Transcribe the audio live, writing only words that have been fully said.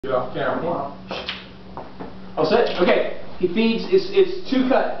Get off camera. All set? Okay. He feeds, it's two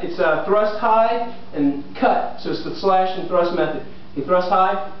cut. It's thrust high and cut. So it's the slash and thrust method. He thrusts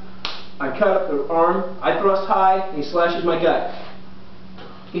high, I cut up the arm, I thrust high, and he slashes my gut.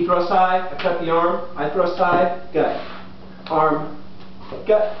 He thrusts high, I cut the arm, I thrust high, gut. Arm,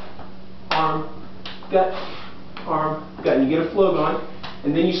 gut, arm, gut, arm, gut. And you get a flow going,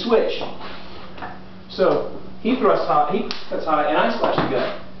 and then you switch. So he thrusts high, he cuts high, and I slash the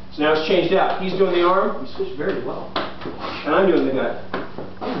gut. So now it's changed out. He's doing the arm, he switched very well. And I'm doing the gut.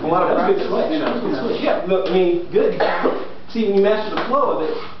 A lot of practice. Switch. Yeah, look, I mean, good. See, when you master the flow of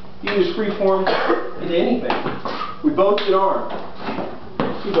it, you use free form into anything. We both did arm.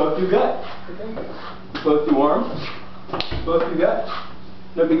 We both do gut. We both do arm. We both do gut.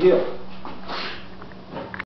 No big deal.